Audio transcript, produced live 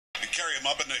Cari, I'm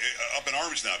up in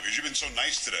arms now because you've been so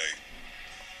nice today.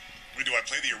 I mean, do I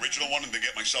play the original one and then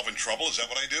get myself in trouble? Is that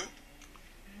what I do?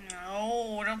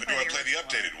 No, don't Or play do I play the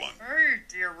updated one? Or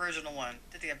the original one.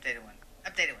 Do the updated one.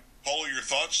 Updated one. Polo, your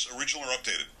thoughts? Original or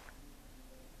updated?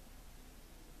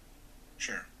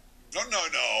 Sure. No.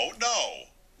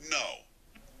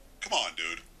 Come on,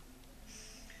 dude.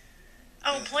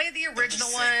 Oh, play the original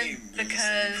one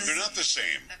because They're not the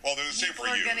same. Well, they're the same for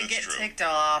you. people are going to get true. ticked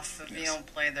off if you don't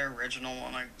play the original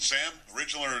one. Sam,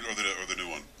 original or the new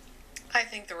one? I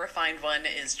think the refined one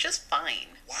is just fine.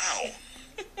 Wow.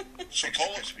 So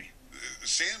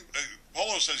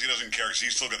Polo says he doesn't care because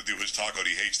he's still got to do his taco and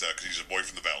he hates that because he's a boy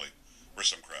from the valley or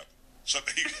some crap. So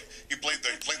he played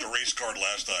the race card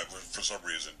last time for some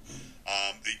reason.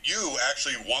 You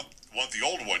actually want the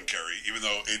old one, Cari, even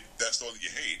though that's the one that you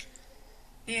hate.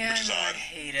 Yeah, which is odd. I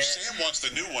hate it. Sam wants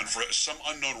the new one for some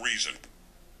unknown reason.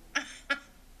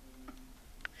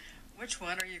 Which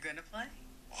one are you going to play?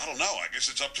 I don't know. I guess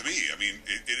it's up to me. I mean,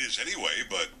 it is anyway,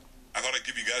 but I thought I'd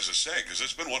give you guys a say because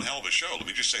it's been one hell of a show. Let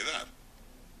me just say that.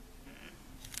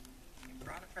 You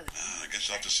brought it for the I guess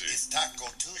I'll have to see. It's Taco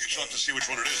Tuesday. I guess I'll have to see which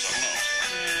one it is. I don't know.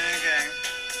 Okay.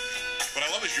 But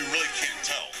I love it. You really can't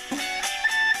tell.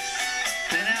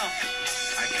 I know.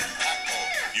 I can taco.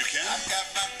 You can? I've got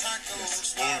my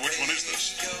tacos. Well, which one is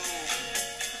this?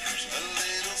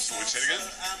 Wait, say it again?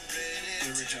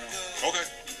 The original. Okay.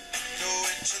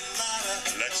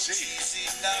 Let's see.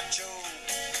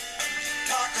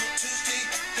 Taco Tuesday,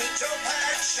 the Joe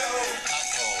Pack Show.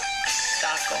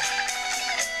 Taco.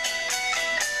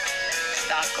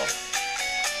 Taco.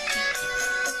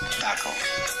 Taco.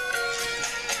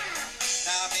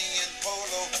 Now me and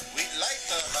Polo, we like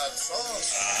the hot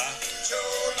sauce.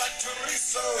 Joe like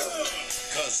chorizo,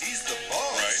 cause he's the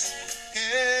boss. Right.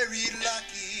 Harry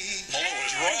Lucky. Polo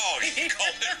was wrong. He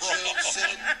called it Joe wrong.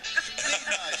 said, be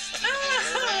nice to me.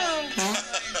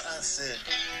 I said,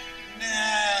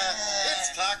 nah, it's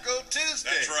Taco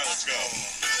Tuesday. That's right. Let's go.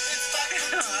 It's Taco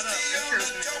Tuesday on the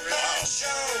Joe Pack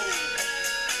Show.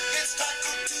 It's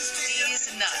Taco Tuesday on These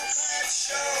the nuts.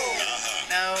 Joe Pack Show.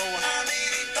 No. I'm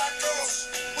eating tacos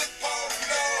with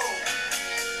Polo.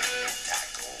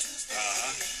 Taco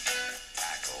Tuesday.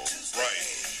 Taco Tuesday. Right.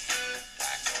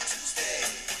 Taco Tuesday.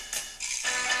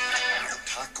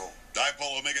 Taco. Die,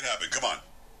 Polo. Make it happen. Come on.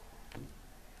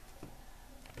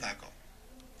 Taco.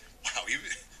 Wow.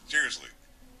 Seriously.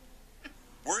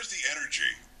 Where's the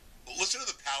energy? Listen to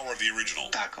the power of the original.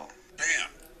 Taco. Bam.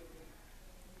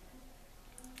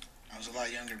 I was a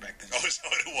lot younger back then. Oh, is that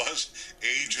what it was?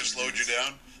 Age has slowed you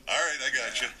down? All right, I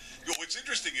got you. What's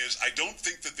interesting is I don't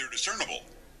think that they're discernible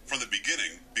from the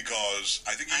beginning because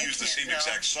I think he used the can't same tell.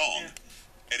 exact song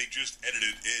and he just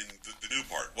edited in the new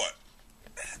part. What?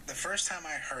 The first time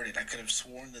I heard it, I could have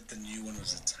sworn that the new one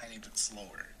was a tiny bit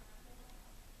slower.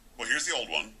 Well, here's the old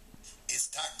one. It's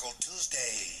Taco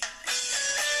Tuesday.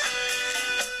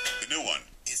 The new one.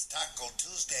 It's Taco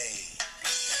Tuesday.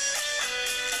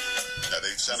 Yeah,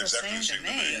 they sound It's the exactly the same same to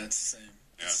to me. me. Yeah, it's the same.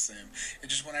 It's the same. It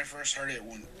just when I first heard it,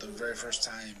 the very first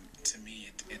time, to me,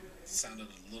 it sounded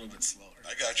a little bit slower.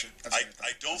 I got you. That's what I thought.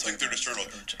 I don't That's think what they're I thought.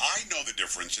 discernible. I know the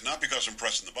difference, and not because I'm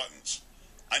pressing the buttons.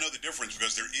 I know the difference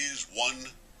because there is one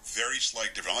very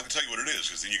slight difference. I'm not going to tell you what it is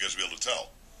because then you guys will be able to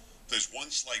tell. There's one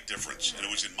slight difference, and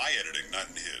it was in my editing, not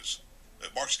in his.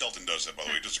 Mark Skelton does that, by the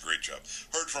way. He does a great job.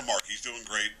 Heard from Mark. He's doing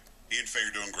great. Ian Fay,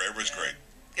 you're doing great. Everybody's great.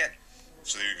 Good.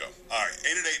 So there you go. All right.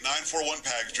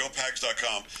 888-941-PAGS,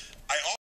 joepags.com.